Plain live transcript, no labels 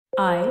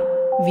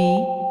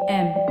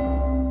IVM.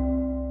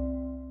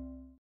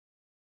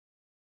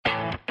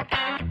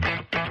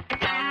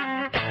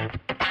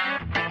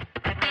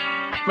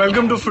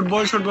 Welcome to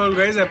Football Shotball,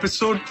 guys.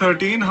 Episode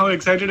 13. How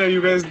excited are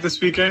you guys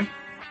this weekend?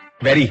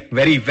 Very,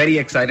 very, very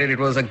excited. It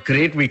was a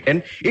great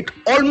weekend.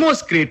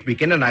 Almost great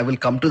weekend, and I will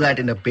come to that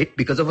in a bit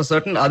because of a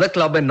certain other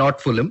club and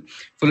not Fulham.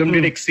 Fulham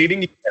did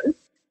exceedingly well,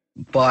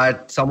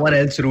 but someone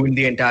else ruined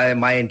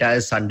my entire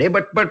Sunday.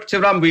 But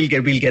Shivram,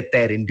 we'll get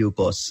there in due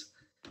course.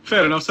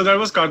 Fair enough. So that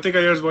was Karthik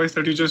Iyer's voice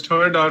that you just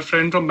heard, our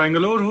friend from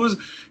Bangalore, who's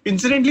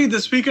incidentally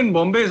this week in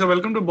Bombay. So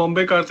welcome to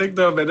Bombay, Karthik.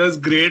 The weather's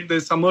great.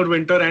 There's summer,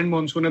 winter and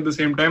monsoon at the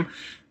same time.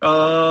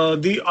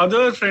 The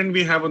other friend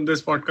we have on this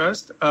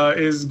podcast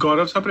is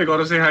Gaurav Sapre.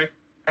 Gaurav, say hi.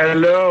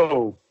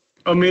 Hello.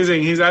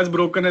 Amazing. He's as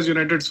broken as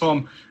United's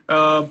form.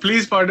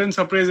 Please pardon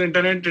Sapre's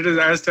internet. It is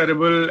as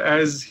terrible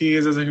as he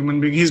is as a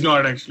human being. He's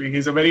not actually.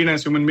 He's a very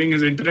nice human being.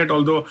 His internet,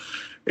 although,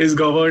 is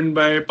governed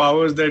by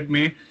powers that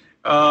may.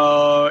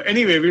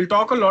 Anyway, we'll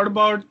talk a lot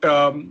about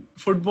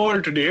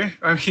football today.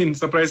 I mean,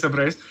 surprise.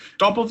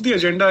 Top of the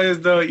agenda is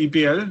the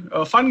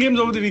EPL. Fun games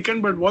over the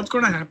weekend, but what's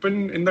going to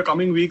happen in the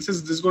coming weeks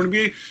is there's going to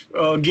be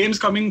games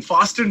coming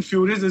fast and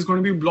furious. There's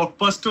going to be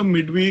blockbuster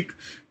midweek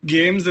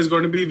games. There's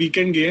going to be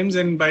weekend games.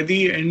 And by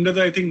the end of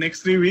the,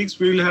 next 3 weeks,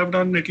 we'll have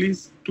done at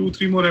least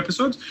 2-3 more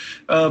episodes.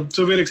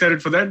 So we're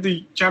excited for that.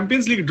 The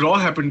Champions League draw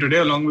happened today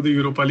along with the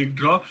Europa League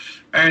draw.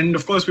 And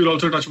of course, we'll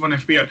also touch upon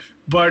FPL.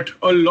 But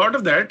a lot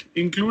of that,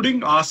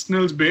 including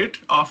Arsenal's bait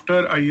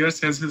after Ayer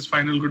says his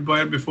final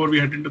goodbye before we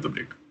head into the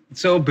break.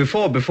 So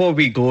before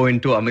we go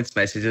into Amit's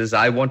messages,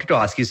 I wanted to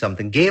ask you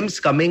something. Games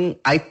coming,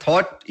 I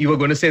thought you were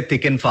going to say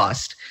thick and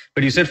fast,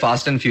 but you said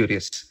fast and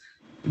furious,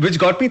 which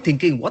got me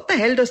thinking, what the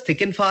hell does thick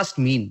and fast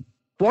mean?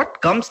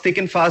 What comes thick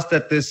and fast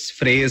that this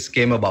phrase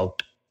came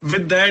about?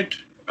 With that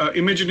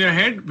image in your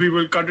head, we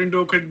will cut into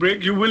a quick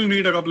break. You will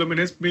need a couple of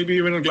minutes, maybe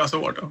even a glass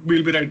of water.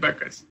 We'll be right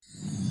back, guys.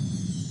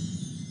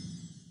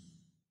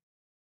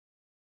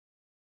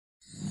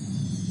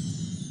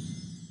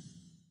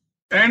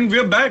 And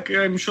we're back.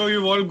 I'm sure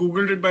you've all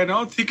Googled it by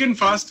now. Thick and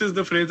fast is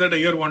the phrase that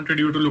Ayer wanted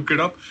you to look it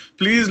up.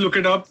 Please look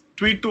it up.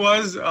 Tweet to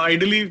us.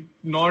 Ideally,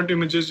 not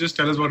images. Just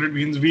tell us what it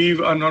means.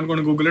 We are not going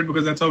to Google it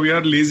because that's how we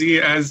are,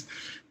 lazy as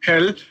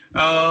hell.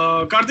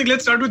 Karthik,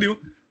 let's start with you.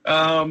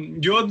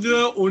 You're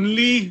the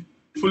only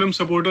Fulham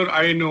supporter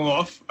I know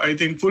of. I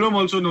think Fulham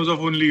also knows of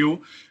only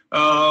you.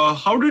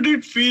 How did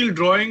it feel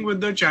drawing with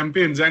the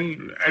champions?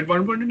 And at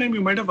one point in time,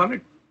 you might have won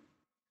it.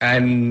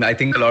 And I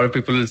think a lot of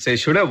people will say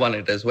should have won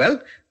it as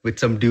well, with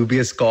some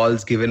dubious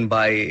calls given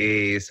by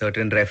a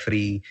certain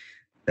referee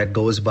that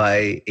goes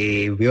by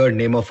a weird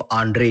name of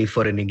Andre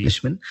for an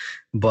Englishman.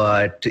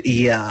 But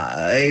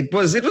yeah, it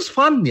was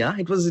fun. Yeah,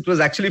 it was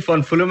actually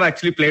fun. Fulham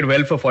actually played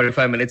well for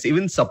 45 minutes.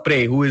 Even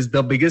Sapre, who is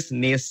the biggest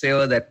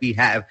naysayer that we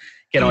have,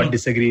 cannot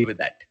disagree with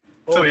that.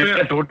 Oh,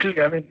 yeah, totally.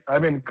 I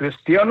mean,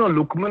 Cristiano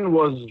Lukman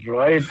was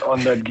right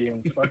on that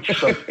game.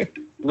 Such a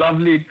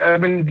lovely. I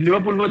mean,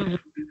 Liverpool was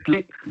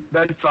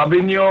that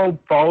Fabinho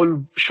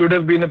foul should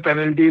have been a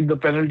penalty. The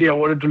penalty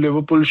awarded to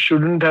Liverpool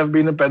shouldn't have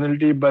been a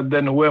penalty. But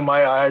then who am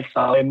I? I had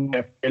Salah in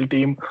FPL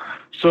team.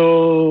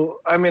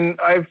 So, I mean,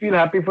 I feel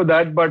happy for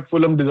that. But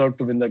Fulham deserved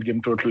to win that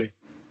game totally.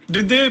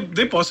 Did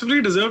they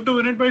possibly deserve to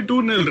win it by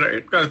 2-0,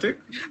 right, Karthik?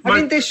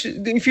 I mean,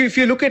 if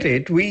you look at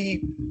it,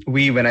 we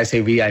when I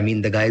say we, I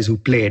mean the guys who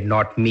played,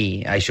 not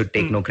me. I should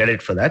take no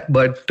credit for that.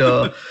 But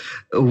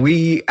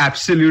we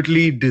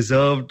absolutely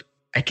deserved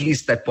at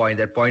least that point.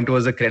 That point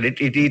was a credit.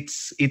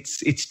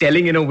 It's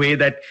telling in a way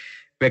that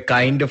we're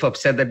kind of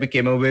upset that we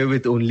came away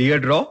with only a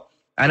draw.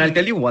 And I'll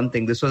tell you one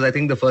thing. This was, I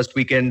think, the first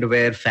weekend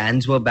where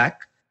fans were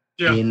back.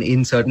 Yeah.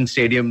 In certain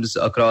stadiums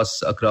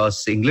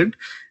across England,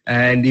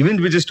 and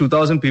even with just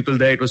 2,000 people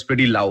there, it was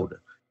pretty loud.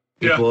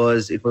 It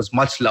was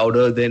much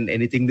louder than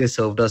anything they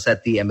served us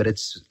at the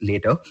Emirates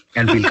later,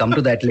 and we'll come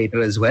to that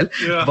later as well.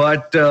 Yeah.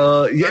 But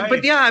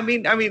I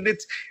mean,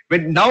 it's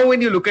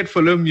when you look at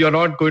Fulham, you're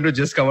not going to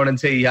just come out and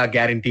say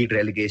guaranteed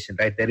relegation,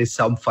 right? There is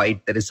some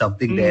fight, there is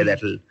something there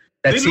that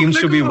seems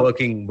to be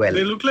working well.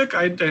 They look like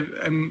I think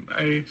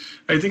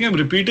I'm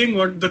repeating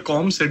what the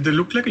comm said. They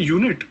look like a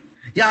unit.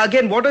 Yeah,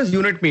 again, what does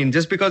unit mean?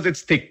 Just because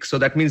it's thick, so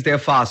that means they're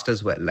fast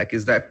as well. Like,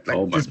 is that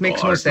this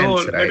makes no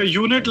sense, right?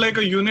 Like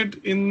a unit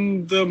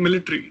in the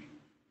military,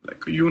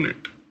 like a unit,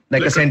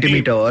 like a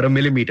centimeter or a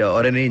millimeter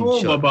or an inch.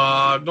 Oh,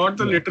 Baba, not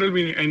the literal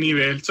meaning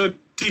anyway. So,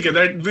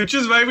 which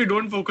is why we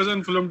don't focus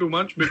on Fulham too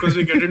much because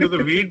we get into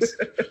the weeds.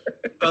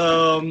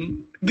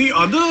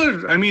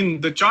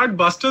 The chart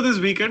buster this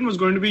weekend was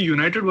going to be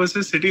United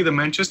versus City, the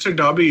Manchester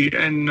derby,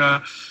 and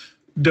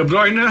De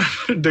Bruyne,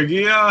 De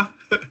Gea,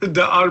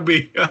 the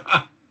RB.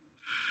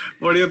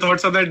 What are your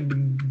thoughts on that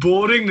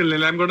boring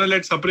nil? I'm going to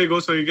let Sapre go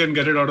so you can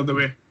get it out of the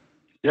way.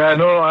 Yeah,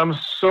 no, I'm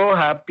so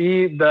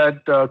happy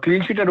that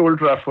clean sheet at Old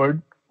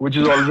Trafford, which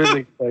is always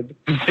exciting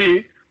to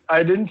see.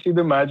 I didn't see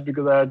the match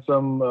because I had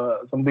some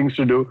things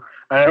to do.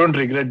 And I don't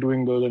regret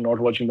doing those and not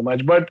watching the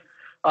match. But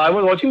I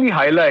was watching the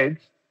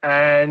highlights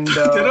and...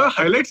 there are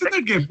highlights in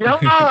that game?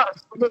 Yeah.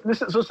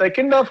 So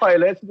second half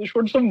highlights, they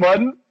showed some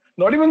one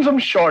Not even some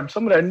shot,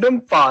 some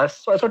random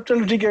pass. So I thought,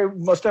 okay,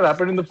 must have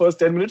happened in the first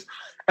 10 minutes.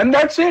 And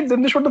that's it.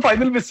 Then they shot the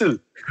final whistle.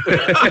 They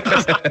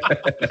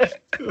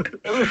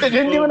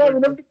didn't even have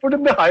enough to put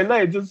in the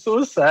highlights. It's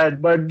so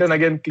sad. But then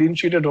again, clean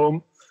sheet at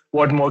home.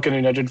 What more can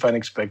United fan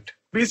expect?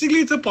 Basically,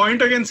 it's a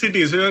point against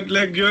City. So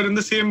you're in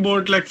the same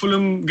boat. Like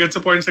Fulham gets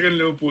a point against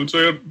Liverpool. So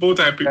you're both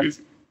happy. Yeah.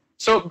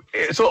 So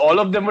all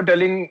of them were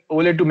telling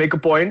Ole to make a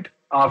point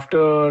after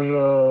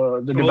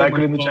the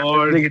debacle in the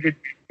Champions League.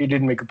 He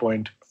did make a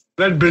point.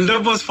 That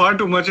build-up was far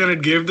too much, and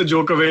it gave the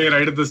joke away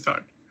right at the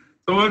start.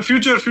 So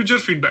future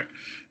feedback.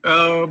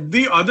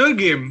 The other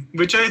game,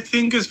 which I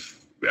think is,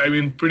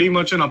 pretty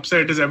much an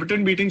upset, is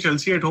Everton beating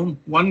Chelsea at home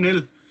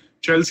 1-0.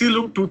 Chelsea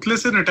looked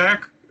toothless in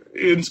attack,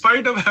 in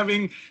spite of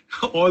having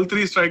all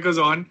three strikers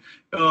on,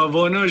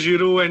 Werner,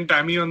 Giroud and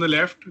Tammy on the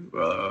left.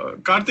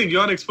 Karthik,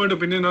 your expert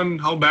opinion on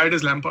how bad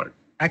is Lampard?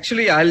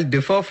 Actually, I'll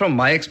differ from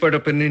my expert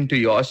opinion to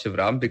yours,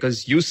 Shivram,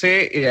 because you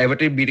say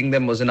Everton beating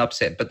them was an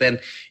upset. But then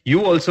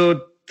you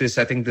also,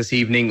 I think this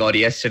evening or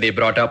yesterday,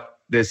 brought up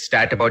this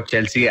stat about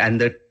Chelsea and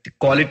the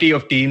quality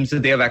of teams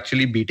that they have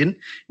actually beaten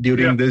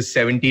during this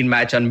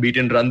 17-match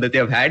unbeaten run that they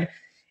have had.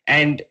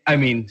 And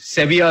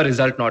Sevilla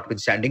result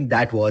notwithstanding,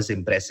 that was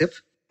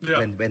impressive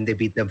when they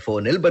beat them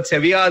 4-0. But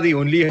Sevilla are the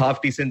only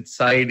half-decent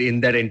side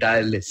in that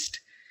entire list.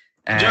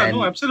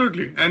 And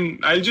absolutely. And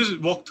I'll just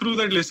walk through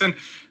that list. And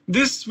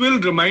this will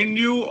remind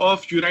you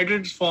of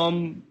United's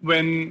form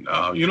when,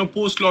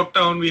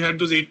 post-lockdown, we had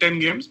those 8-10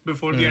 games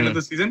before the end of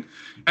the season.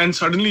 And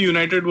suddenly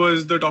United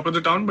was the top of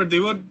the town, but they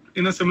were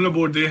in a similar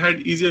boat. They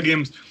had easier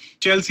games.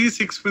 Chelsea's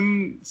 6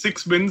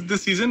 wins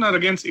this season are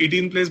against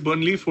 18th place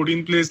Burnley,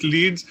 14th place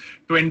Leeds,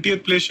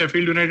 20th place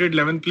Sheffield United,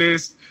 11th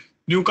place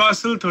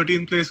Newcastle,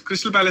 13th place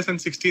Crystal Palace and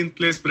 16th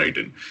place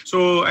Brighton.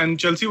 So, and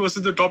Chelsea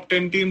versus the top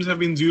 10 teams have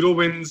been 0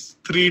 wins,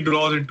 3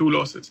 draws and 2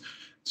 losses.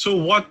 So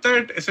what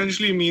that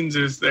essentially means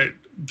is that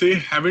they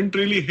haven't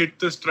really hit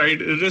the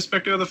stride,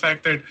 irrespective of the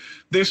fact that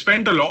they've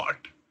spent a lot.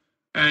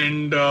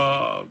 And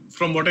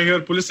from what I hear,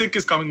 Pulisic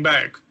is coming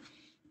back.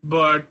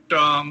 But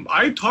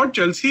I thought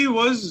Chelsea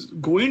was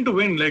going to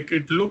win. Like,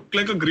 it looked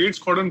like a great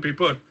squad on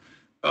paper,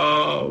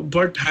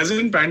 but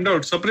hasn't panned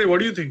out. Sapre, what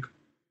do you think?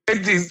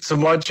 It's a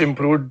much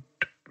improved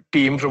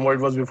team from what it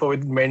was before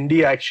with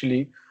Mendy,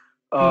 actually.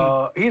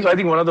 He's, I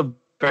think, one of the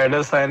better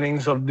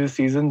signings of this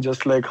season,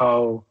 just like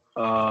how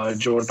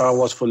Jota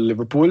was for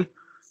Liverpool.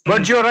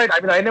 But you're right.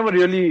 I never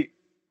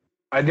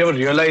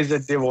realized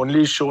that they've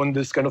only shown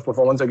this kind of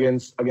performance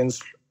against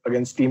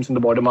teams in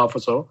the bottom half or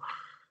so.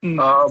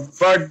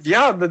 But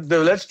yeah,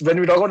 when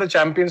we talk about the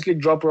Champions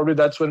League draw, probably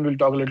that's when we'll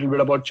talk a little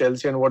bit about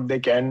Chelsea and what they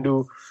can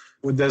do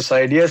with their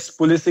side. Yes,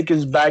 Pulisic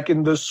is back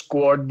in the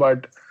squad,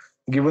 but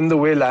given the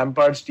way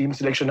Lampard's team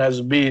selection has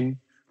been,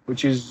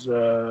 which is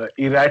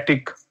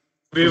erratic.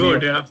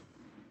 Wayward, yeah.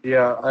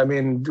 Yeah,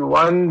 two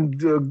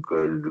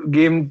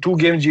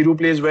games Giroud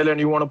plays well and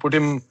you want to put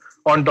him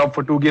on top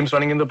for 2 games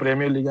running in the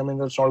Premier League.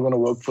 That's not going to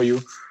work for you.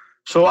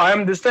 So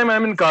this time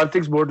I'm in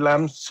Karthik's boat.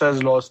 Lamps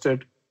has lost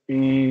it.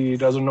 He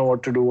doesn't know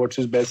what to do. What's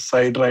his best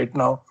side right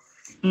now?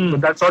 But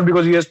that's not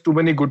because he has too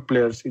many good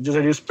players. He just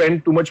he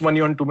spent too much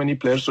money on too many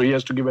players, so he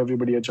has to give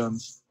everybody a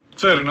chance.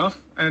 Fair enough.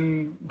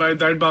 And by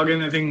that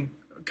bargain, I think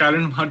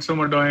Callum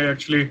Hudson-Odoi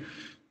actually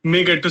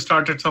may get to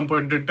start at some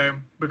point in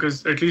time,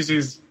 because at least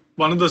he's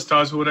one of the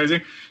stars who are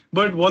rising.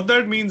 But what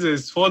that means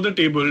is, for the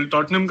table,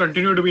 Tottenham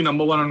continue to be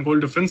number 1 on goal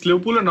difference.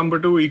 Liverpool are number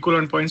 2, equal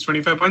on points,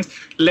 25 points.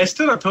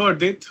 Leicester are third.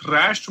 They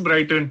thrashed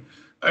Brighton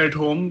at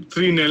home,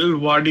 3-0.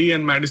 Vardy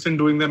and Maddison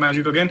doing their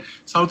magic again.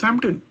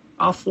 Southampton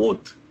are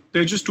 4th.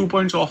 They're just 2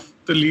 points off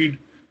the lead.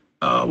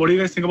 What do you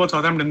guys think about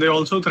Southampton? They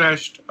also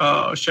thrashed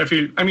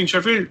Sheffield.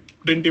 Sheffield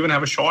didn't even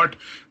have a shot.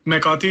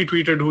 McCarthy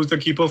tweeted, who's the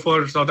keeper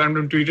for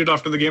Southampton, tweeted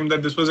after the game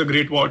that this was a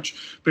great watch,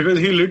 because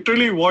he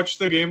literally watched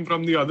the game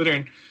from the other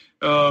end.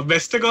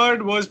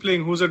 Vestergaard was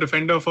playing, who's a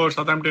defender for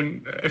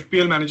Southampton.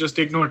 FPL managers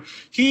take note.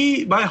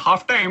 He, by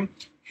halftime,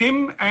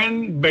 him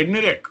and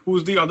Bednarek,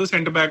 who's the other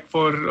centre-back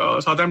for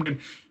Southampton,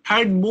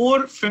 had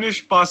more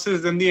finished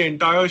passes than the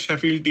entire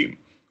Sheffield team.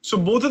 So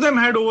both of them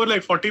had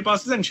over 40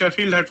 passes and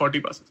Sheffield had 40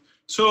 passes.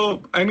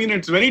 So,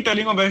 it's very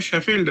telling of where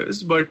Sheffield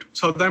is, but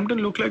Southampton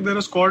look like they're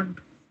a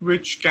squad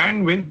which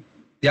can win.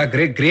 Yeah,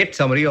 great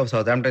summary of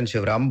Southampton,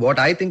 Shivram. What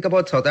I think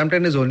about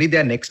Southampton is only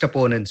their next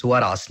opponents, who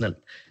are Arsenal.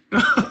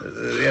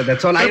 Yeah,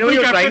 that's all. I know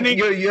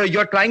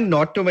you're trying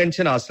not to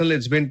mention Arsenal.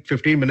 It's been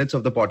 15 minutes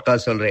of the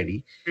podcast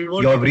already.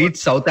 You have reached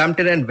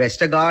Southampton and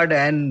Vestergaard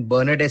and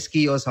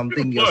Bernardeschi or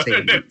something, you're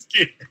saying.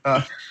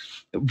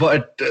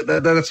 But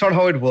that's not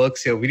how it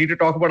works here. We need to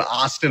talk about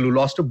Arsenal, who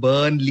lost to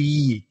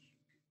Burnley.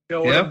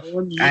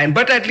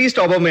 But at least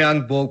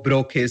Aubameyang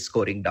broke his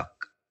scoring duck.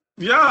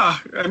 Yeah,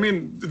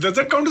 does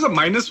that count as a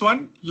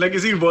 -1?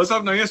 Is he worse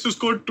off now? He has to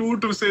score 2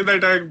 to say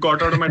that I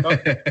got out of my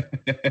duck.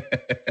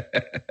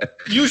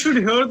 You should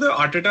hear the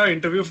Arteta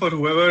interview for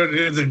whoever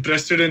is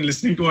interested in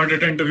listening to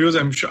Arteta interviews.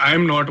 I'm sure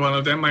I'm not one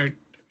of them. I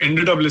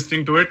ended up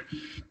listening to it.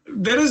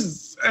 There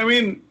is,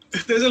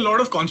 there's a lot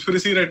of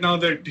conspiracy right now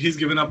that he's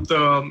given up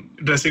the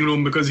dressing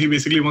room because he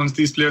basically wants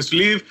these players to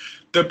leave.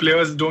 The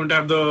players don't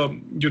have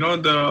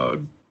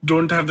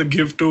don't have the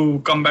gift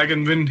to come back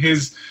and win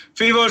his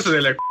favor. So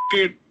they're like,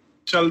 okay,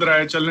 chal raha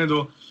hai, chalne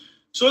do.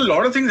 So a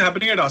lot of things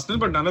happening at Arsenal,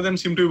 but none of them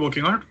seem to be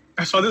working out.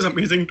 I saw this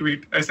amazing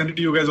tweet. I sent it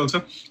to you guys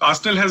also.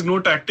 Arsenal has no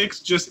tactics,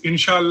 just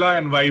inshallah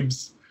and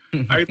vibes.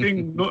 I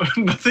think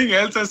nothing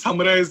else has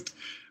summarized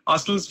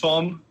Arsenal's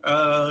form.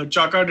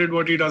 Xhaka did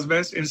what he does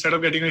best. Instead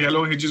of getting a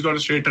yellow, he just got a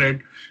straight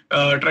red.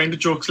 Trying to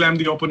choke slam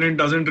the opponent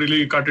doesn't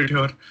really cut it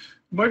here.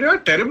 But yeah,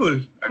 terrible.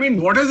 I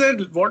mean, what is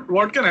it?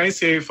 What can I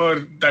say for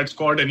that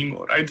squad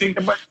anymore? I think.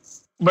 But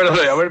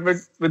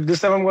this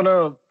time I'm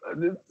gonna.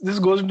 This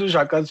goes into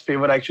Xhaka's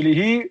favor.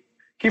 Actually,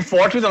 he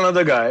fought with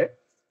another guy.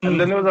 And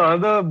then there was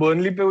another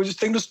Burnley player who was just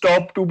trying to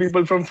stop two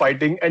people from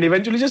fighting and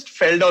eventually just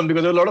fell down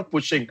because there was a lot of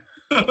pushing.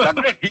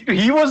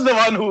 He was the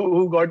one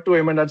who got to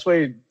him, and that's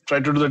why he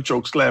tried to do the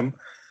choke slam.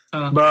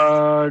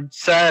 But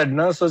sad,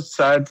 na? So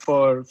sad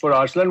for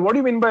Arsenal. And what do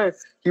you mean by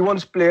he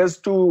wants players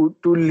to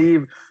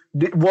leave?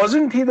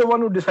 Wasn't he the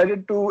one who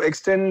decided to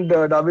extend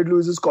David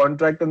Luiz's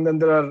contract, and then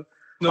there are...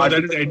 No,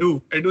 that is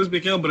Edu. Edu is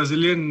making a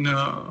Brazilian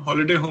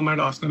holiday home at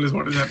Arsenal is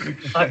what is happening.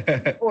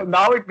 Oh,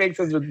 now it makes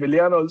sense with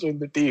Willian also in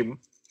the team.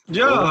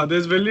 Yeah,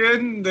 there's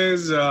Willian,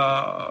 there's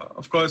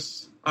of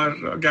course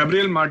our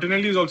Gabriel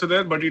Martinelli is also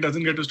there, but he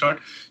doesn't get to start.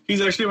 He's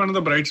actually one of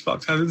the bright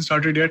sparks, hasn't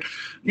started yet.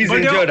 He's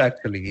injured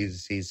actually,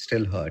 he's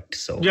still hurt.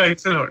 So yeah, he's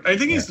still hurt. I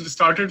think he's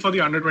started for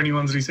the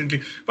under-21s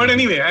recently. But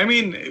anyway, I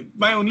mean,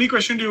 my only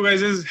question to you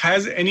guys is,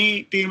 has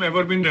any team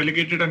ever been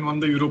relegated and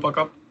won the Europa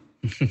Cup?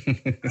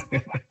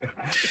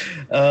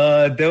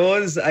 There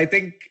was, I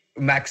think,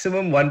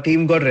 maximum one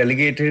team got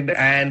relegated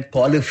and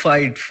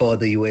qualified for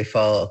the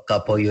UEFA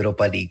Cup or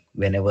Europa League,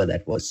 whenever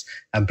that was.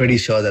 I'm pretty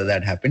sure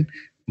that happened.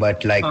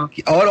 But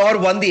or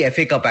won the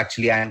FA Cup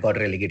actually and got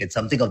relegated,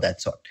 something of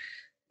that sort.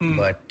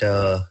 But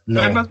no.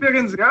 That must be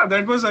against,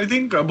 that was, I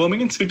think,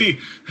 Birmingham City.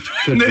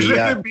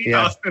 Beat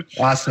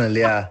Arsenal,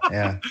 yeah.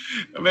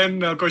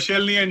 When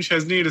Koscielny and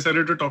Szczesny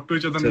decided to talk to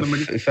each other in the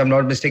middle. If I'm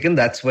not mistaken,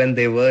 that's when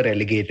they were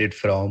relegated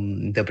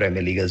from the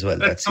Premier League as well.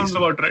 That sounds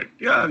about right.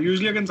 Yeah,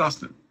 usually against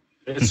Arsenal.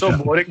 It's so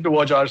boring to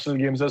watch Arsenal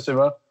games,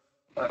 Siva.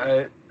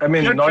 I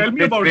mean, not tell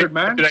me about it,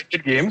 man.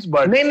 Directed games,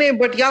 but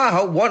but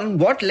yeah,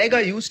 what leg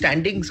are you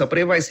standing,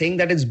 Sapre, by saying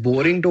that it's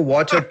boring to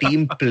watch a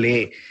team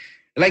play?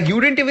 Like,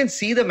 you didn't even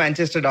see the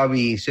Manchester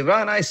derby, Shiva,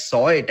 and I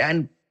saw it,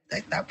 and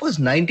that was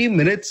 90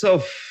 minutes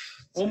of.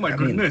 Oh my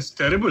goodness,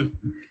 terrible.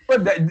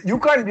 But you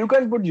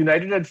can't put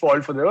United at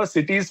fault for that. It was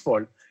City's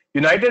fault.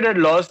 United had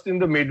lost in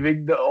the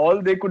midweek.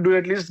 All they could do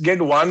at least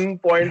get 1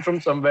 point from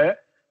somewhere.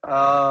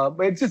 But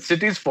it's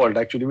City's fault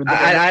actually.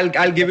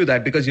 I'll give you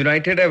that, because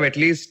United have at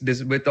least,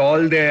 with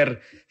all their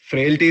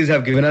frailties,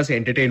 have given us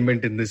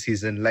entertainment in this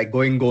season, like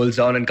going goals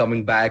down and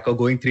coming back, or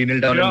going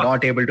 3-0 down and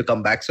not able to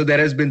come back. So there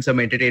has been some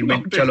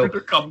entertainment. Not able to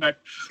come back.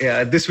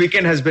 Yeah, this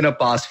weekend has been a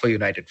pass for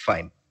United.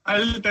 Fine.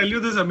 I'll tell you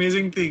this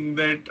amazing thing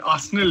that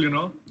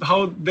Arsenal,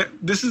 how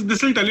this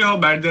will tell you how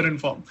bad they're in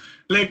form.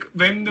 Like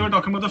when they were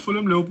talking about the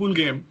Fulham-Liverpool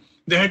game,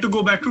 they had to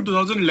go back to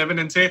 2011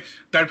 and say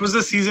that was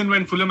the season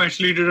when Fulham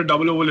actually did a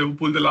double over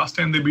Liverpool. The last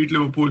time they beat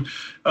Liverpool,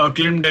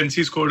 Clint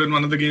Dempsey scored in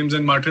one of the games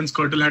and Martin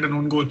Skrtel had an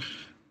own goal.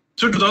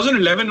 So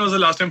 2011 was the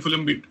last time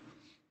Fulham beat.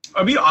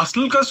 Abhi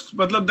Arsenal ka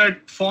matlab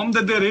that form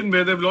that they're in,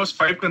 where they've lost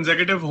 5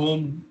 consecutive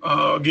home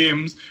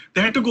games,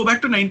 they had to go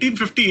back to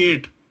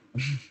 1958.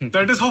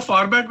 That is how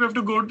far back we have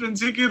to go and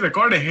say कि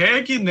record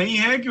है कि नहीं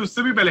है कि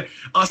उससे भी पहले.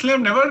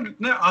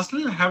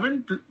 Arsenal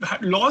haven't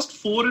lost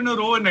 4 in a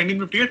row in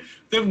 1958.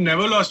 They've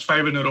never lost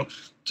 5 in a row.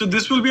 So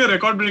this will be a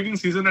record-breaking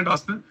season at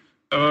Arsenal.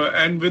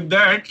 And with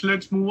that,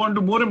 let's move on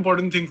to more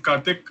important things.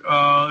 Karthik,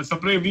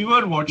 Sapre, we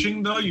were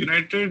watching the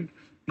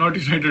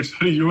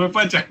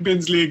UEFA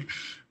Champions League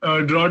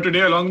draw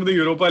today along with the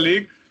Europa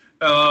League.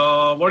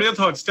 What are your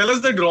thoughts? Tell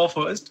us the draw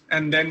first,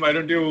 and then why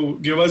don't you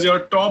give us your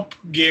top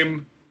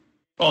game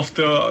of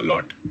the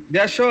lot?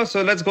 Yeah, sure.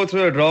 So let's go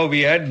through the draw.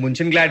 We had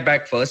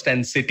Mönchengladbach first,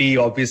 and City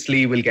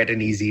obviously will get an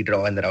easy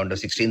draw in the round of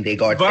 16. They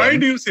got. Why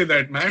do you say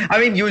that, man? I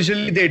mean,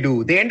 usually they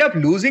do. They end up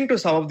losing to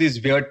some of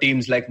these weird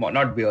teams, like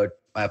not weird.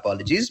 My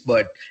apologies,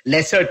 but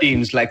lesser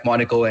teams like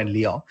Monaco and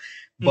Lyon.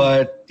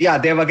 But yeah,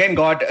 they've again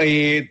got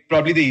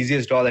probably the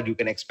easiest draw that you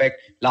can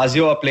expect.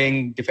 Lazio are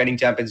playing defending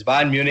champions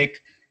Bayern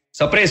Munich.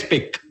 Sapre's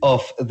pick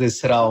of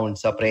this round,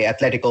 Sapre,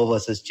 Atletico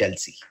versus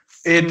Chelsea.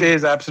 It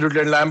is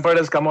absolutely. And Lampard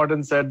has come out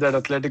and said that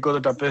Atletico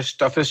the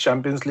toughest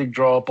Champions League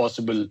draw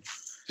possible.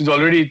 He's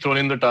already thrown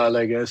in the towel,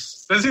 I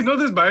guess. Does he know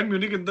there's Bayern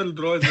Munich in the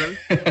draw as well?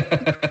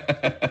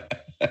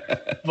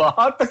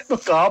 वहाँ तक तो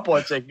कहाँ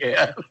पहुँचेंगे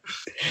यार?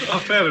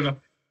 Fair enough.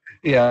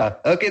 Yeah.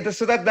 Okay.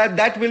 So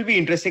that will be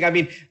interesting. I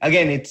mean,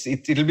 again,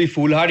 it'll be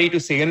foolhardy to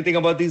say anything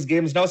about these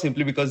games now,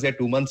 simply because they're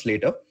 2 months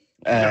later.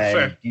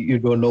 And you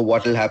don't know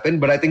what will happen.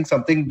 But I think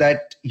something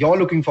that you're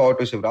looking forward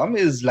to, Shivram,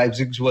 is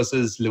Leipzig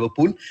versus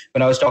Liverpool.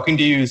 When I was talking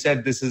to you, you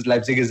said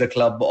Leipzig is a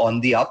club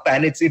on the up.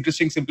 And it's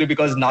interesting simply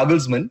because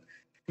Nagelsmann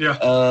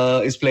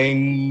is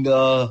playing,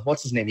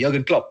 what's his name?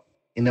 Jurgen Klopp.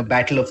 in a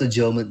battle of the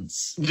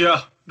Germans.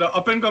 Yeah, the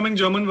up-and-coming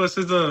German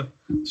versus the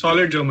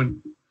solid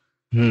German.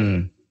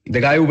 The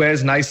guy who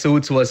wears nice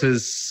suits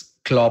versus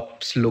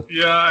Klopp's look.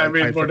 Yeah, I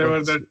mean,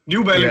 whatever that.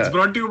 New Balance,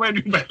 brought to you by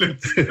New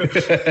Balance.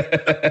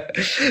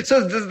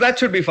 So that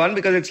should be fun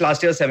because it's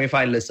last year's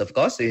semi-finalists, of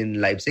course, in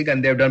Leipzig,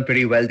 and they've done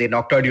pretty well. They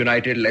knocked out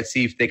United. Let's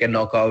see if they can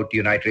knock out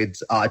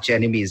United's arch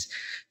enemies.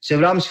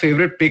 Shivram's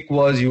favorite pick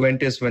was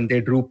Juventus when they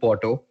drew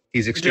Porto.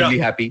 He's extremely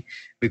happy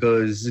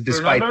because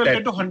despite Ronaldo will that,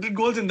 get to 100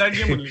 goals in that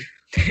game only.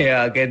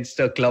 yeah, against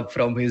a club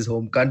from his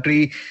home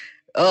country.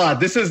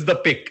 This is the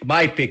pick,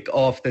 my pick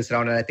of this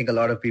round, and I think a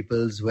lot of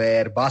people's,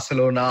 where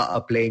Barcelona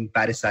are playing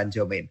Paris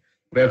Saint-Germain.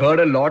 We've heard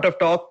a lot of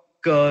talk,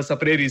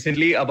 Sapre,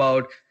 recently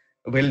about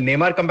will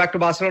Neymar come back to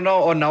Barcelona,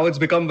 or now it's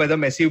become whether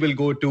Messi will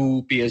go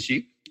to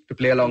PSG to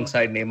play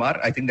alongside Neymar.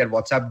 I think that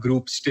WhatsApp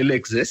group still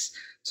exists.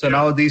 So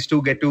now these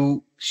two get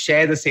to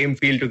share the same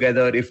field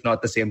together, if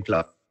not the same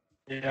club.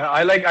 Yeah,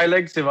 I like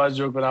Siva's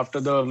joke when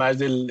after the match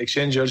they'll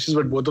exchange jerseys,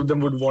 but both of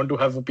them would want to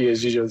have a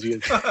PSG jersey.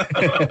 That's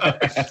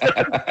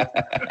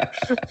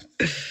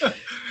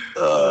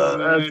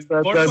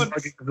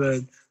fucking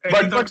good.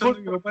 But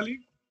Europa League?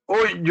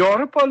 Oh,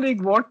 Europa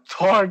League, what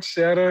thoughts?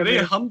 Hey,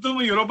 hum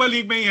tum Europa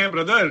League mein hi hai,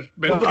 brother.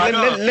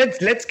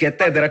 Let's get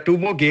there. There are two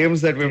more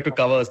games that we have to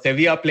cover.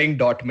 Sevilla playing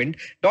Dortmund.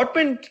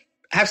 Dortmund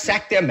have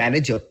sacked their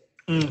manager,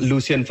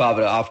 Lucien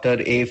Favre, after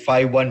a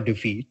 5-1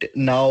 defeat.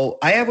 Now,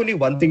 I have only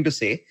one thing to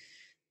say.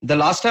 The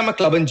last time a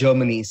club in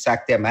Germany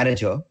sacked their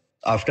manager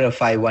after a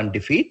 5-1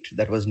 defeat,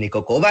 that was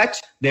Niko Kovac,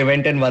 they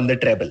went and won the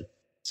treble.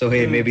 So,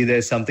 hey, maybe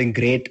there's something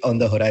great on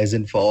the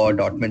horizon for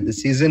Dortmund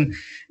this season.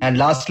 And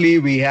lastly,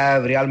 we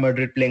have Real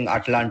Madrid playing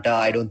Atalanta.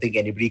 I don't think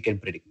anybody can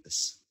predict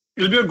this.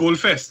 It'll be a goal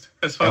fest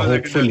as far as I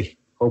can tell.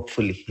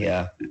 Hopefully,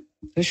 yeah.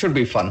 It should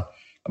be fun.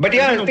 But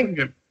yeah, I think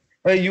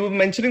you were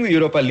mentioning the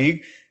Europa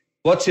League.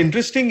 What's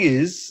interesting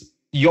is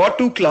your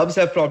two clubs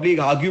have probably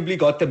arguably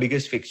got the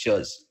biggest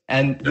fixtures.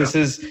 And this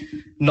is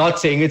not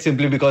saying it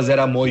simply because there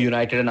are more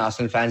United and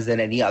Arsenal fans than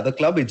any other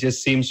club. It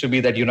just seems to be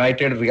that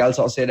United, Real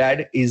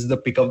Sociedad is the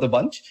pick of the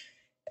bunch.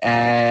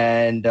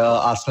 And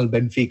Arsenal,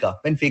 Benfica.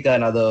 Benfica,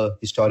 another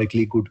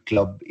historically good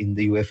club in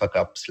the UEFA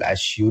Cup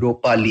 /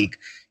 Europa League.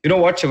 You know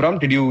what, Shivram?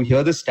 Did you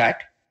hear the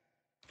stat?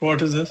 What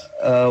is this?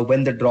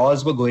 When the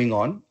draws were going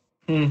on,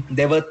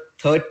 there were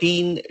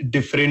 13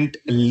 different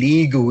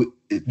league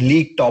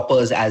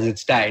toppers as it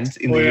stands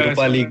in the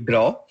Europa League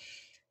draw,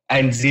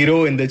 and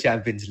 0 in the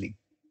Champions League,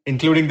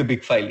 including the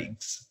big 5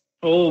 leagues.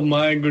 Oh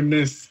my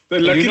goodness.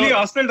 Luckily,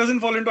 Arsenal doesn't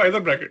fall into either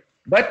bracket.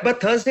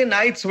 But Thursday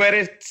nights where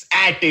it's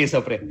at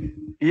Sapre.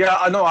 Yeah,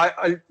 no,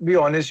 I'll be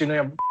honest,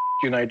 I'm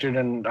United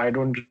and I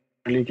don't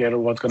really care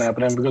what's going to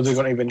happen because they're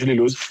going to eventually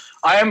lose.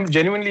 I am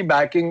genuinely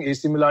backing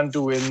AC Milan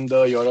to win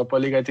the Europa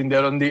League. I think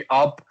they're on the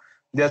up.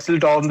 They're still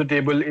top on the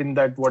table in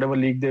that whatever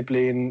league they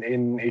play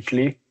in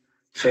Italy.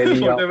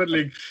 Whatever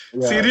league.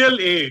 Yeah.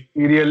 Serie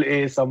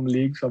A, some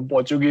league, some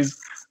Portuguese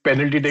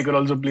penalty taker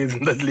also plays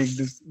in that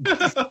league.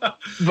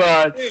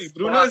 But hey,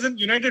 Bruno is in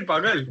United,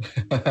 pagal.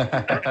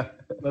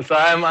 So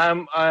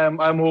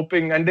I'm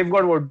hoping, and they've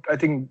got what I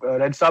think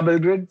Red Star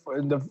Belgrade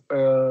in the.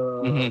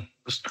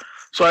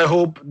 So I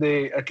hope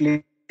they at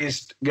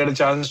least get a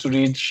chance to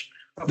reach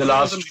the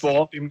last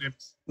 4.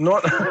 No.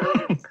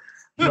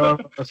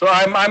 So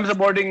I'm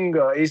supporting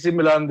AC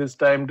Milan this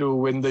time to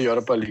win the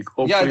Europa League.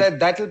 Hopefully. Yeah,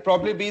 that will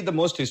probably be the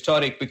most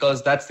historic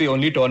because that's the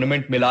only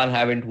tournament Milan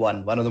haven't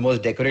won. One of the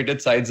most decorated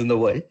sides in the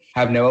world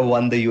have never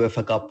won the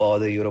UEFA Cup or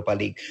the Europa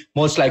League.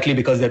 Most likely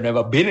because they've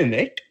never been in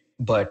it.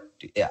 But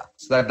yeah,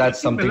 so that's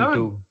AC something Milan.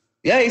 To...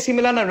 Yeah, AC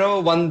Milan have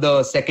never won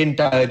the second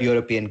tier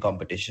European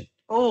competition.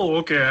 Oh,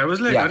 okay. I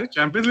was like,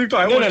 Champions League.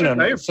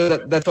 No. So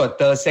that's what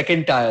the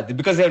second tier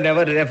because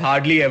they've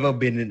hardly ever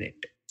been in it.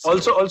 So.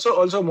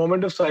 Also, a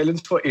moment of silence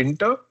for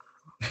Inter.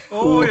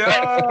 Oh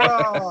yeah.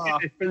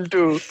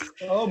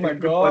 Oh my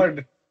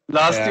God.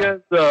 Last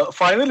year's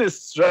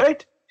finalists,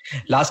 right?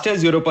 Last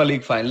year's Europa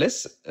League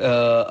finalists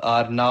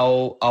are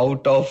now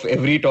out of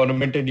every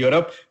tournament in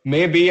Europe.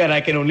 Maybe, and I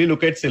can only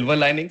look at silver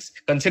linings.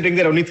 Considering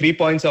they're only 3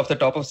 points off the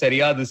top of Serie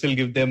A, this will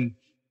give them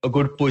a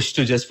good push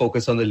to just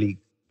focus on the league.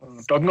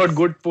 Talking about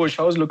good push,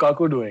 how's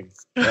Lukaku doing?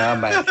 Yeah,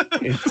 man,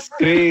 it's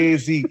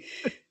crazy.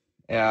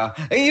 Yeah,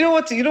 and you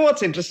know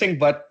what's interesting,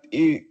 but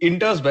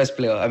Inter's best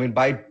player, I mean,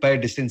 by a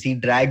distance, he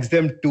drags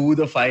them to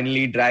the final.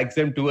 He drags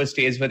them to a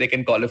stage where they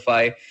can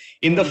qualify.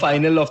 In the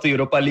final of the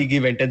Europa League, he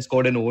went and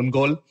scored an own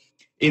goal.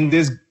 In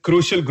this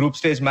crucial group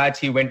stage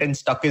match, he went and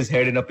stuck his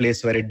head in a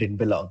place where it didn't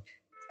belong.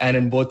 And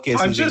in both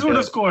cases, Sanchez would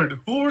have scored.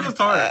 Who would have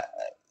thought?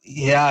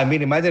 Yeah, I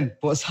mean, imagine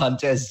poor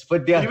Sanchez.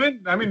 But yeah,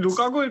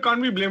 Lukaku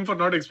can't be blamed for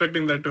not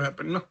expecting that to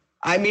happen. No,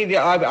 I mean,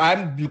 yeah,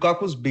 I'm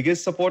Lukaku's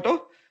biggest supporter,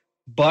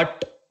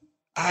 but.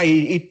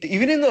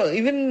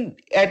 Even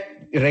at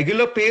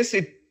regular pace,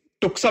 it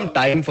took some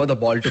time for the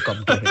ball to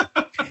come to him.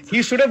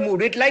 He should have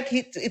moved it.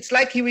 It's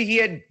like he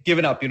had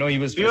given up. He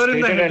was frustrated.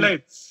 In the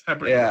headlights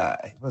happened. Yeah,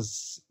 it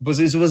was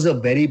a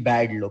very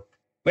bad look.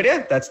 But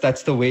yeah,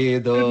 that's the way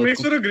It makes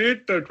for a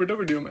great Twitter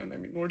video, man. I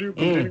mean, what are you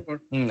complaining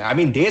about? I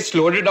mean, they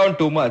slowed it down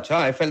too much. Huh?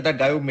 I felt that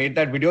guy who made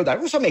that video, that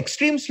was some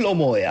extreme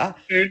slow-mo, yeah?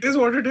 It is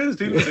what it is.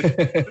 Deal with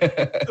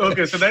it.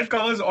 Okay, so that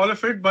covers all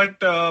of it.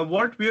 But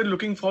what we are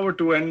looking forward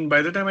to, and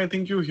by the time I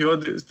think you hear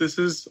this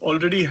has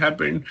already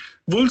happened.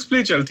 Wolves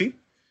play Chelsea.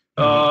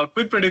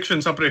 Quick prediction,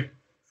 Sapre.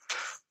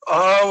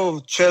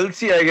 Oh,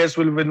 Chelsea, I guess,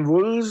 will win.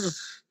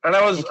 Wolves. And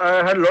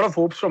I had a lot of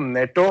hopes from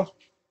Neto.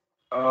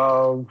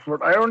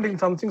 But I don't think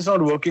something's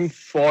not working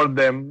for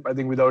them. I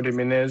think without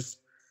Jimenez.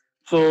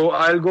 So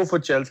I'll go for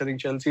Chelsea. I think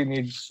Chelsea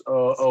needs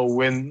a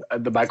win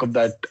at the back of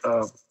that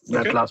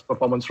last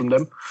performance from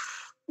them.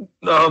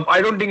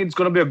 I don't think it's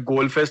going to be a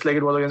goal fest like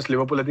it was against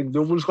Liverpool. I think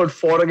Liverpool scored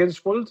 4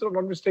 against Wolves, if I'm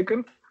not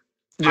mistaken.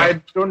 Yeah.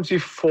 I don't see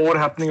 4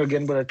 happening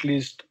again, but at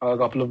least a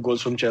couple of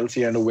goals from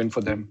Chelsea and a win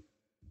for them.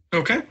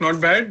 Okay, not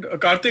bad.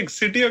 Karthik,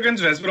 City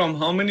against West Brom.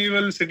 How many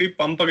will City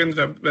pump against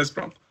West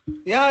Brom?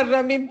 Yeah,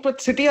 I mean, but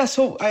City are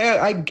so.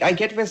 I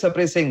get where Sapre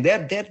is saying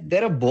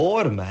they're a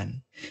bore,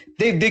 man.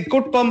 They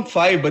could pump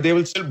 5, but they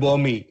will still bore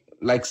me.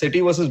 Like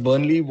City versus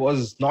Burnley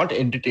was not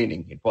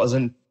entertaining.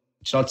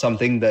 It's not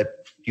something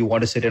that you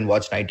want to sit and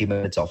watch 90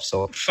 minutes of.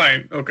 So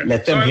fine, okay.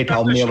 Let them hit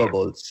how many of our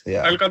goals.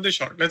 Yeah, I'll cut this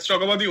short. Let's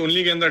talk about the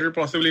only game that will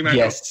possibly matter.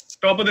 Yes.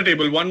 Top of the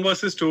table, 1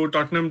 versus 2.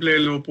 Tottenham play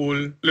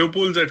Liverpool.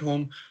 Liverpool's at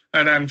home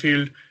at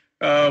Anfield.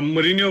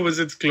 Mourinho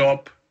visits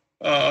Klopp.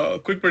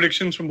 Quick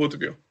predictions from both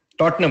of you.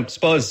 Tottenham,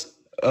 Spurs,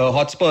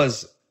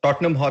 Hotspurs,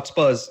 Tottenham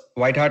Hotspurs,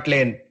 White Hart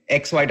Lane,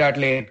 ex-White Hart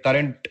Lane,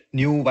 current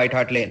new White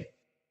Hart Lane,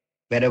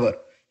 wherever.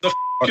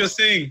 You're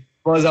saying?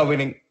 Spurs are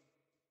winning.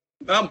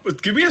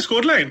 Give me a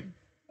scoreline.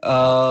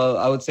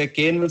 I would say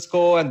Kane will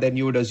score, and then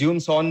you would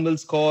assume Son will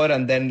score,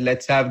 and then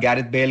let's have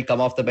Gareth Bale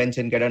come off the bench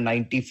and get a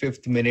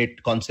 95th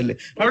minute consolation.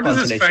 What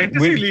is this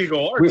fantasy league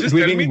or? Just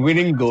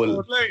winning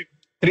goal.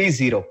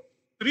 3-0.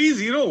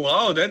 3-0.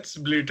 Wow, that's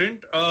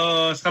blatant.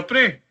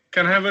 Sapre,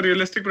 can I have a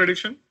realistic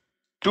prediction?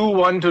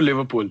 2-1 to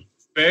Liverpool.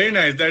 Very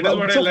nice. That is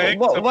what I like.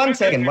 One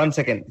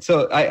second.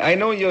 So I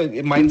know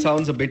your mind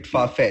sounds a bit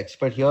far-fetched,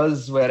 but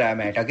here's where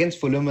I'm at. Against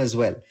Fulham as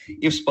well,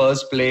 if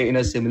Spurs play in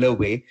a similar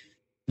way,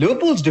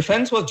 Liverpool's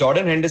defense was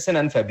Jordan Henderson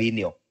and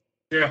Fabinho.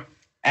 Yeah.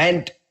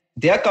 And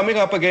they are coming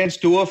up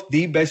against two of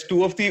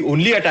the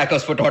only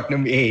attackers for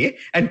Tottenham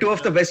and 2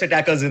 of the best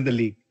attackers in the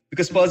league.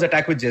 Because Spurs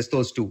attack with just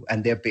those 2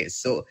 and their pace.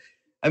 So,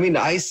 I mean,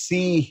 I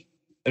see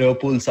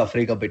Liverpool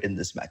suffering a bit in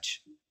this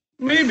match.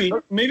 Maybe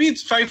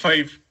it's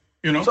 5-5.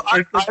 You know.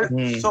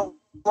 So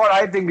what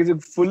I think is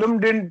if Fulham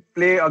didn't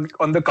play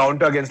on the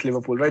counter against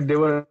Liverpool, right? They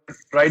were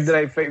right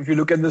there. If you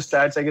look at the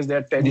stats, I guess they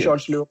had 10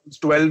 shots, Liverpool's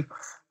 12.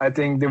 I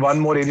think they won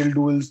more aerial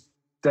duels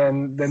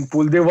than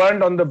Pool. They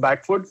weren't on the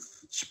back foot.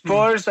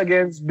 Spurs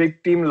against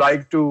big team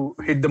like to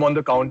hit them on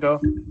the counter.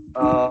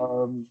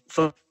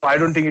 So I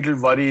don't think it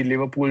will worry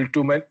Liverpool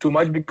too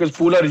much because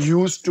Pool are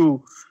used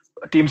to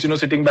teams,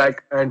 sitting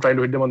back and trying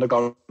to hit them on the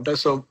counter.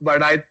 So,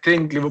 but I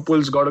think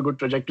Liverpool's got a good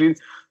trajectory.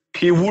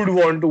 He would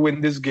want to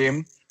win this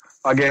game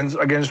against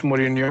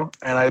Mourinho,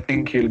 and I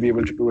think he'll be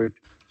able to do it.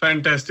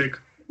 Fantastic.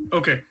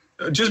 Okay.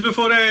 Just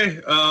before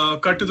I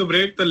cut to the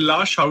break, the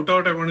last shout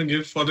out I want to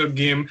give for the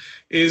game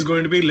is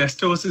going to be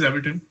Leicester versus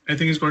Everton. I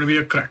think it's going to be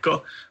a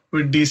cracker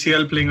with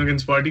DCL playing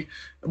against Vardy.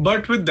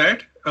 But with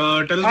that,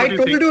 tell us what you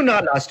think. I told you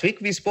last week.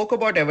 We spoke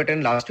about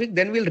Everton last week.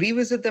 Then we'll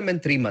revisit them in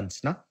 3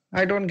 months.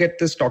 I don't get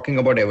this talking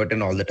about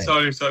Everton all the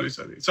time.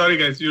 Sorry,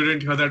 guys. You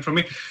didn't hear that from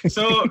me.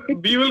 So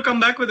we will come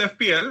back with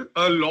FPL.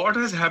 A lot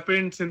has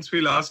happened since we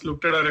last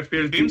looked at our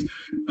FPL teams.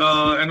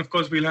 And of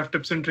course, we'll have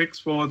tips and tricks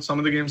for some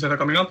of the games that are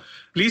coming up.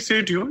 Please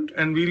stay tuned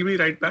and we'll be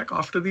right back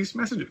after these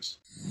messages.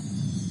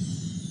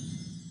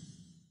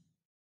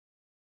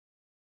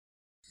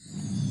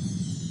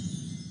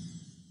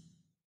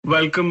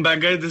 Welcome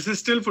back, guys. This is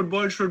still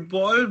Football Should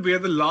Ball. We are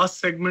the last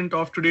segment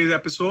of today's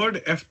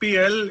episode.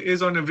 FPL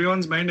is on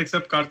everyone's mind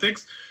except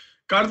Karthik's.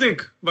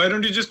 Karthik, why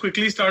don't you just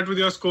quickly start with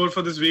your score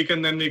for this week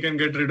and then we can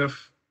get rid of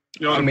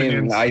your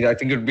opinions. I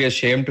think it would be a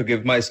shame to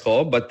give my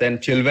score, but then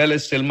Chilwell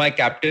is still my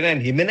captain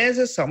and Jimenez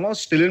is somehow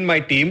still in my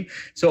team.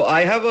 So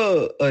I have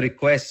a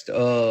request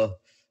for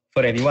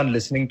anyone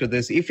listening to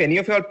this. If any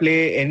of y'all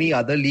play any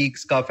other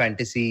leagues ka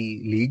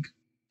fantasy league,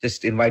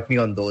 just invite me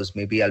on those.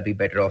 Maybe I'll be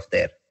better off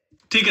there.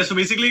 Okay, so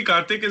basically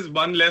Karthik is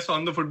one less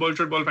on the Football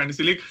Should Ball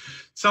Fantasy League.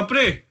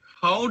 Sapre,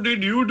 how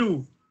did you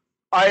do?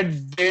 I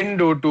didn't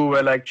do too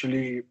well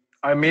actually.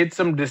 I made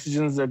some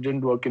decisions that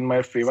didn't work in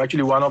my favor.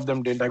 Actually, one of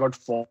them didn't. I got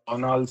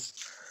Fornals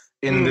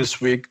in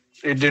this week.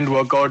 It didn't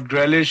work out.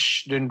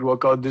 Grealish didn't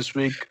work out this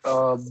week.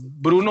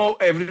 Bruno,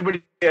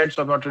 everybody had,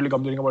 so I'm not really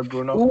complaining about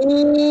Bruno.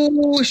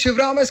 Ooh,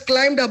 Shivram has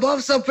climbed above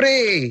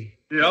Sapre.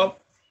 Yep.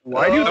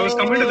 I was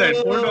coming to that.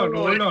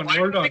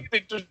 Hold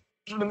on.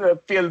 In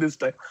the FPL this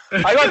time.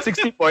 I got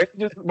 60 points,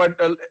 but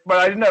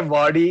I didn't have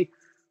Vardy.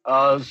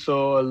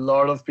 So a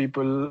lot of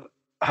people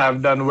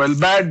have done well.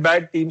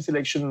 Bad team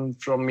selection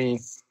from me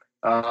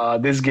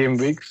this game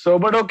week. So,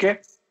 but okay.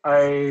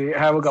 I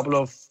have a couple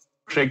of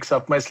tricks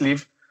up my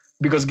sleeve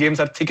because games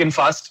are thick and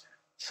fast.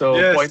 So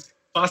yes, points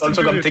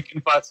also come thick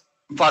and fast.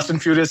 Fast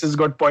and Furious has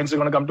got points are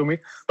going to come to me.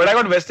 But I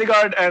got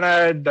Vestergaard and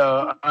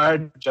I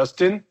had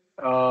Justin.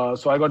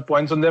 So I got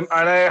points on them.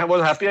 And I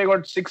was happy I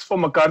got 6 for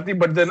McCarthy.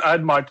 But then I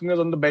had Martinez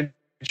on the bench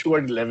who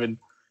got 11.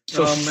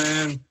 So, oh,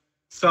 man.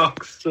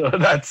 Sucks. So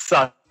that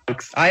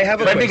sucks. I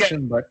have a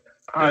question, but...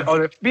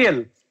 or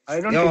FPL. I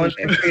don't know. On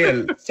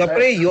FPL.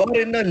 Sapre, you're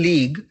in a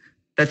league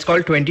that's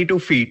called 22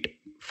 feet,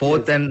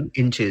 4th and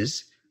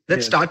inches,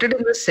 that started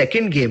in the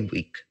second game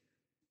week.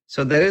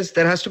 So there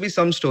has to be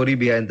some story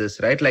behind this,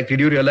 right? Like, did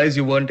you realize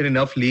you weren't in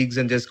enough leagues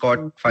and just got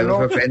 5 of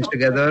your friends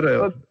together?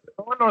 No.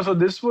 So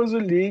this was a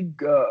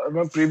league,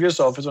 my previous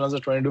office when I was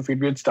at 22 feet,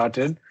 we had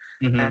started.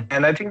 Mm-hmm.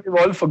 And I think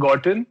we've all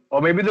forgotten.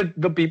 Or maybe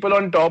the people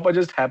on top are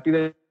just happy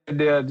that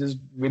they are just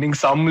winning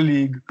some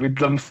league with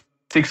them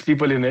 6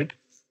 people in it.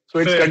 So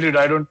it's continued.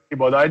 I don't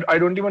bother. I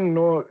don't even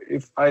know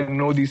if I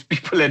know these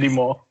people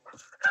anymore.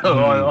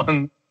 Not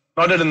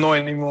that I know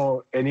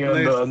anymore.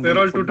 They're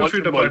all 2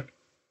 feet apart.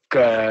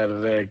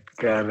 Correct.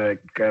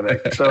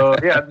 So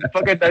yeah,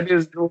 forget that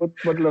is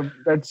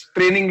that's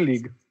training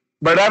league.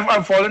 But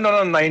I've fallen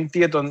on a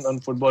 90th on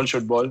football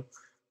shootball,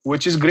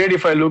 which is great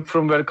if I look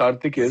from where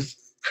Karthik is.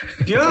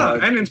 Yeah,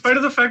 and in spite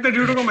of the fact that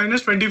you took a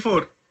minus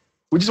 24.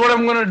 Which is what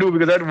I'm going to do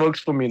because that works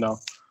for me now.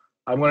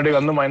 I'm going to take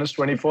under minus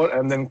 24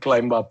 and then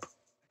climb up.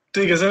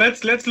 Okay, so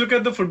let's look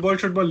at the Football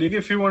Shootball League.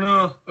 If you want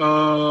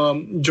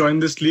to join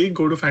this league,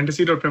 go to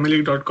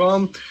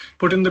fantasy.premierleague.com,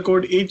 put in the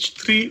code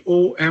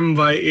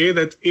H3OMYA,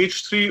 that's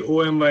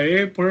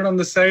H3OMYA, put it on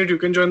the site. You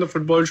can join the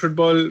Football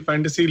Shootball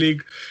Fantasy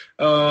League.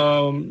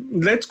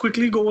 Let's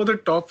quickly go over the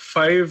top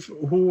 5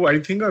 who I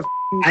think are...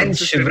 And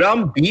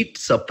Shivram beat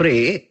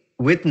Sapre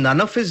with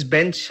none of his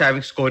bench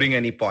scoring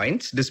any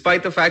points,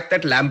 despite the fact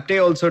that Lamptey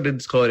also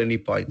didn't score any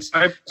points.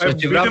 So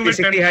Shivram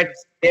basically had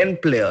 10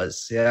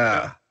 players.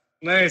 Yeah.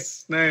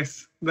 Nice. He had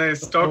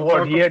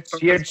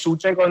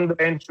Souček on the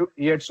bench.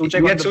 He had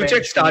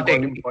Souček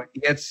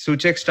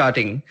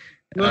starting.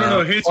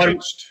 No. He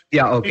changed.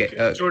 Yeah, okay.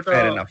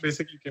 Fair enough.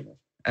 Basically came off.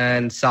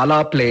 And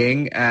Salah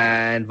playing,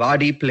 and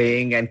Vardy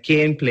playing, and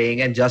Kane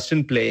playing, and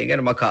Justin playing,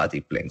 and McCarthy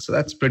playing. So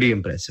that's pretty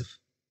impressive.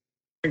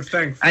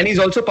 Thanks. And he's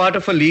also part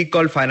of a league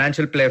called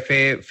Financial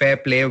Fair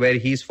Play where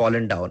he's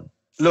fallen down.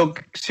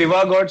 Look,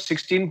 Shiva got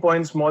 16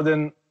 points more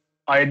than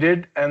I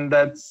did, and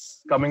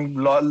that's coming.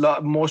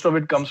 Most of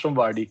it comes from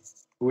Vardy,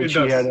 which he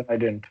had and I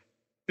didn't.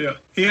 Yeah,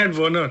 he had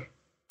Werner. Thank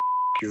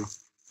you.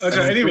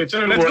 Anyway, let's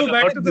go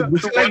back to the...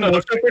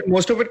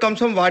 Most of it comes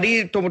from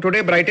Vardy.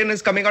 Today, Brighton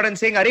is coming out and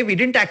saying, "Arey, we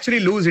didn't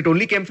actually lose. It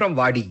only came from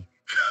Vardy."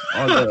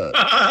 Okay,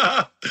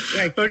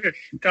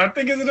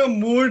 Karthik is in a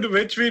mood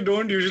which we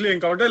don't usually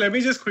encounter. Let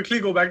me just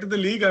quickly go back to the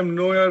league. I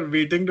know you're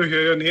waiting to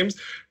hear your names.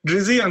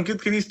 Drizzy,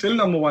 Ankit Kini still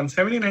number 1,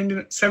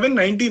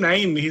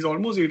 799. He's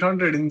almost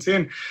 800.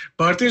 Insane.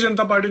 Bharatiya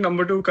Janata Party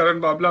number 2, Karan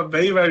Babla.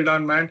 Very well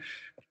done, man.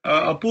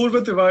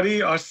 Apurva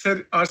Tiwari,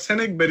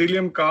 Arsenic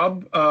Beryllium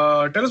Carb.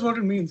 Tell us what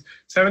it means.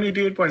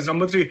 788 points.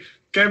 Number 3,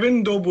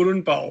 Kevin Do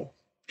Burun Pao.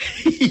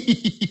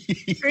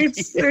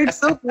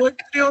 It's a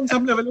poetry on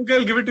some level. Okay,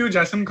 I'll give it to you,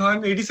 Jasim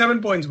Khan.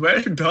 87 points.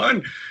 Well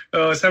done.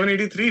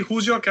 783.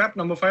 Who's your cap?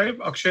 Number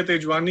 5, Akshay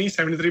Tejwani.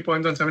 73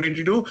 points on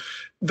 782.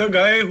 The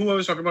guy who I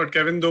was talking about,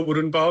 Kevin Do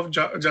Burun Pao,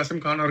 Jasim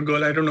Khan or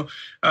girl, I don't know.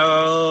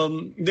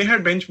 They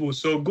had bench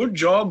boost. So good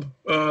job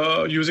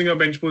using a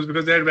bench boost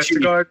because they had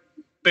Vestergaard,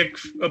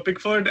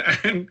 Pickford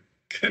and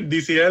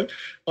DCL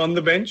on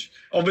the bench.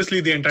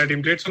 Obviously, the entire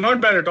team played. So not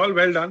bad at all.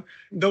 Well done.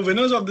 The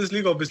winners of this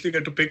league obviously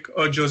get to pick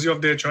a jersey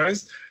of their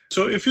choice.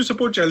 So if you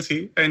support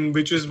Chelsea, and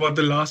which is what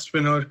the last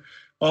winner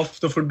of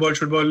the Football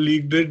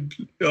League did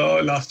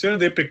last year,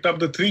 they picked up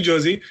the 3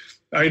 jersey.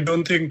 I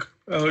don't think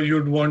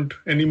you'd want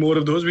any more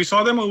of those. We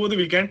saw them over the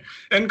weekend.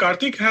 And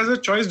Karthik has a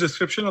choice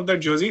description of that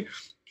jersey.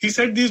 He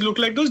said these look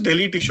like those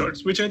Delhi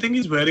t-shirts, which I think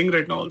he's wearing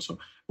right now also.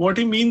 What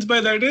he means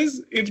by that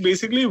is it's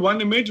basically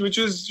one image which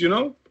is,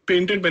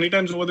 painted many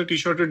times over the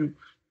t-shirt in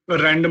a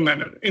random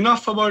manner.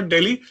 Enough about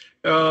Delhi,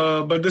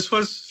 but this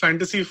was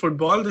fantasy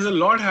football. There's a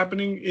lot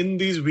happening in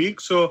these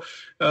weeks, so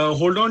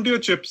hold on to your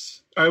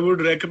chips. I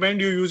would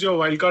recommend you use your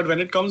wildcard when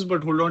it comes,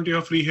 but hold on to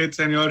your free hits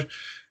and your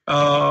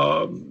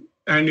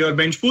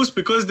bench boost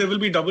because there will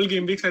be double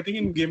game weeks. I think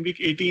in game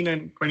week 18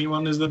 and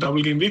 21 is the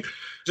double game week.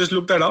 Just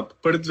look that up,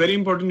 but it's very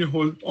important you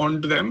hold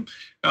on to them.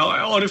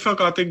 Or if you're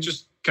Karthik,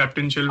 just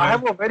captain Chilwell. I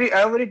have a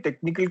very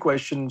technical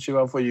question,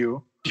 Shiva, for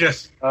you.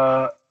 Yes.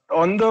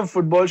 On the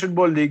Football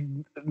Shootball League,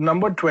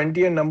 number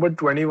 20 and number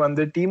 21,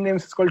 the team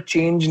names is called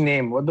Change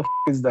Name. What the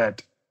is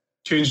that?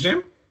 Change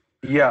name?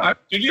 Yeah.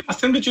 Did you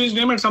ask them to change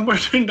name at some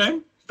point in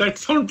time? That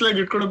sounds like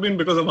it could have been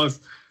because of us.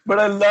 But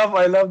I love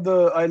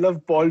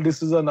Paul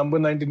D'Souza, number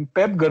 19.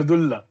 Pep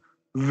Gardulla.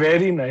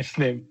 Very nice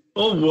name.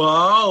 Oh,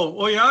 wow.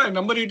 Oh, yeah.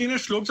 Number 18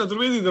 is Shlok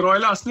Chaturvedi, the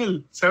Royal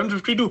Arsenal,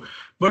 752.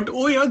 But,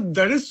 oh, yeah,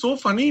 that is so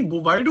funny.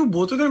 Why do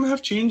both of them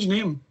have changed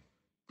name?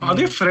 Are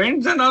they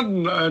friends and are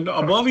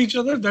above each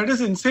other? That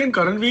is insane.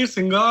 Karanveer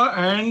Singha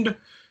and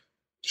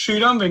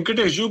Sriram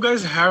Venkatesh, you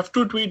guys have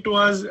to tweet to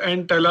us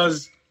and tell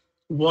us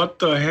what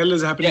the hell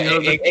is happening.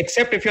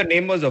 Except if your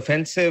name was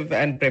offensive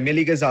and Premier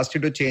League has asked you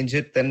to change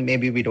it, then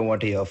maybe we don't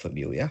want to hear from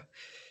you, yeah?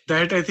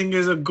 That I think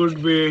is a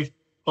good way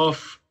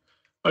of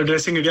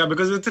addressing it. Yeah,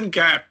 because it's in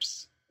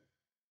caps.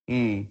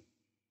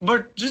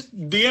 But just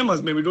DM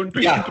us, maybe. Don't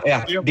tweet.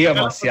 DM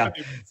us. Yeah.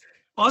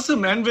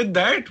 Awesome. And with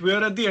that,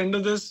 we're at the end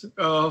of this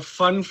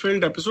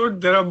fun-filled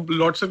episode. There are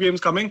lots of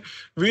games coming.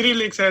 We're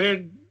really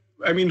excited.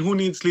 I mean, who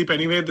needs sleep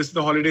anyway? This is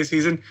the holiday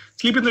season.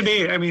 Sleep in the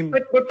day. I mean,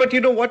 but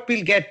you know what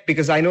we'll get,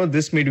 because I know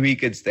this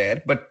midweek it's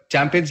there, but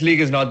Champions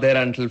League is not there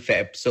until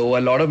Feb. So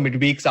a lot of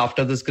midweeks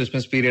after this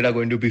Christmas period are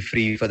going to be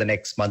free for the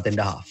next month and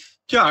a half.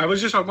 Yeah, I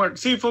was just talking about.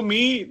 See, for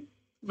me,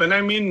 when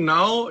I mean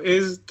now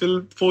is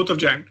till 4th of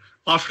Jan.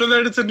 After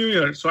that, it's a new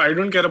year, so I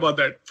don't care about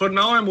that. For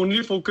now, I'm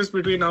only focused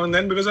between now and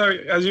then because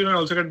as you know, I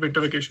also get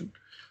winter vacation.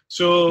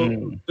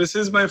 So this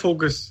is my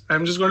focus.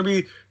 I'm just going to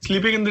be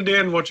sleeping in the day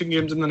and watching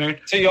games in the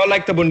night. So you're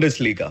like the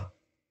Bundesliga.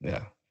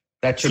 Yeah.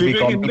 That should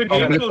sleeping be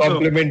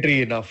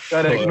complimentary enough.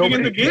 Nobody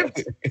in the games?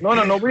 No,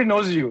 nobody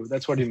knows you.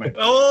 That's what he meant.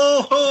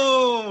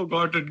 Oh,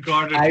 got it.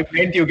 I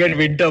meant you get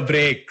winter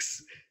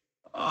breaks.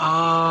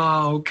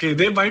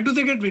 Okay. Why do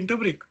they get winter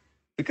break?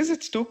 Because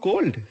it's too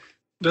cold.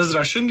 Does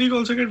Russian league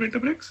also get winter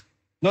breaks?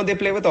 No, they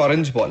play with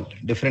orange ball.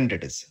 Different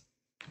it is.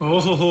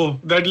 Oh,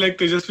 that like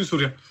Tejasvi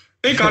Surya.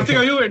 Hey, Karthik,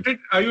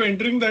 are you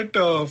entering that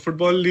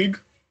football league?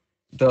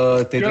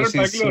 The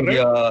Tejasvi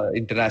Surya right?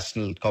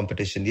 International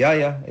competition.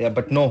 Yeah.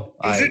 But no.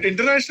 Is it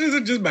international? Is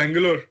it just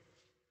Bangalore?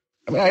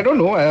 I mean, I don't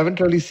know. I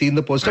haven't really seen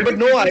the poster. But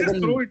no, I will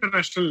throw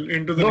international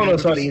into the. No,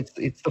 sorry.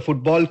 It's the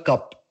Football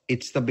Cup.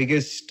 It's the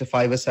biggest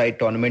five-a-side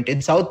tournament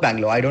in South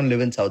Bangalore. I don't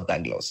live in South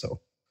Bangalore, so.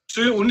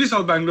 So you're only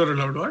South Bangalore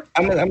allowed, what?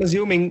 I'm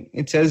assuming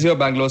it says you're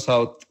Bangalore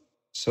South.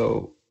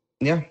 So,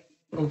 yeah.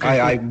 Okay,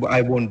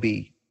 I won't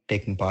be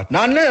taking part.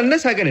 Now,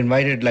 unless I get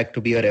invited like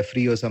to be a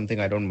referee or something,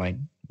 I don't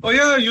mind. Oh,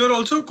 yeah. You're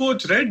also a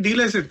coach, right? D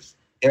license.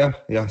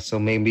 Yeah. So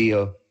maybe,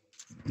 I'll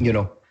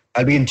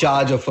be in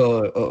charge of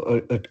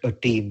a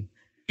team.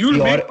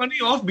 You'll make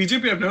money off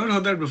BJP. I've never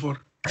heard that before.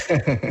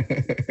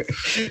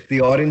 The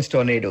Orange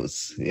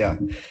Tornadoes. Yeah.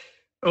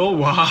 Oh,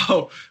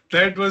 wow.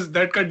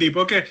 That cut deep.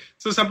 Okay.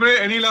 So, Sapre,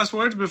 any last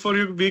words before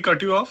we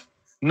cut you off?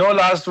 No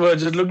last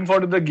words. Just looking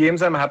forward to the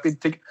games. I'm happy.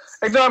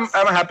 I'm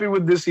happy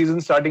with this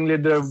season starting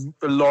late. There are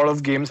a lot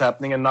of games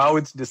happening, and now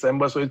it's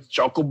December, so it's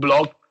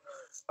chock-a-block.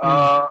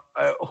 I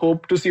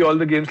hope to see all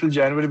the games till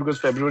January, because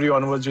February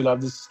onwards you'll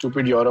have this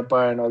stupid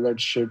Europa and all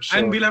that shit. So.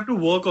 And we'll have to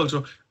work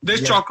also.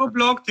 There's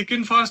chock-a-block, thick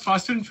and fast,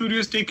 fast and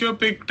furious. Take your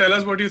pick. Tell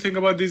us what you think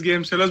about these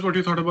games. Tell us what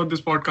you thought about this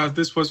podcast.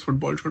 This was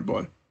Football.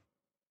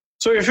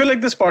 So if you like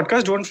this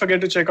podcast, don't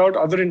forget to check out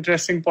other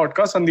interesting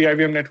podcasts on the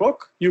IVM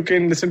network. You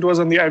can listen to us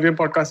on the IVM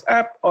Podcast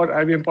app or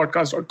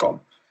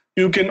ivmpodcast.com.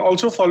 You can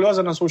also follow us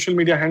on our social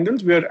media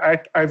handles. We are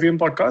at IVM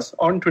Podcast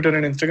on Twitter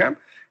and Instagram.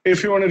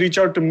 If you want to reach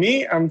out to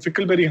me, I'm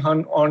Fickleberry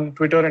Hun on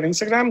Twitter and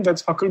Instagram.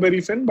 That's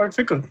Huckleberry Finn, but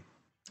Fickle.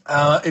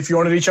 If you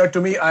want to reach out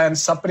to me, I am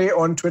Sapre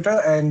on Twitter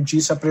and G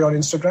Sapre on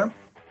Instagram.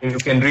 You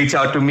can reach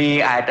out to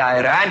me at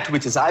iRant,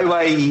 which is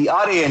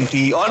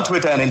IYERANT on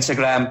Twitter and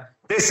Instagram.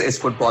 This is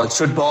Football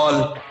Should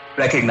Ball.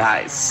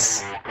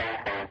 Recognize.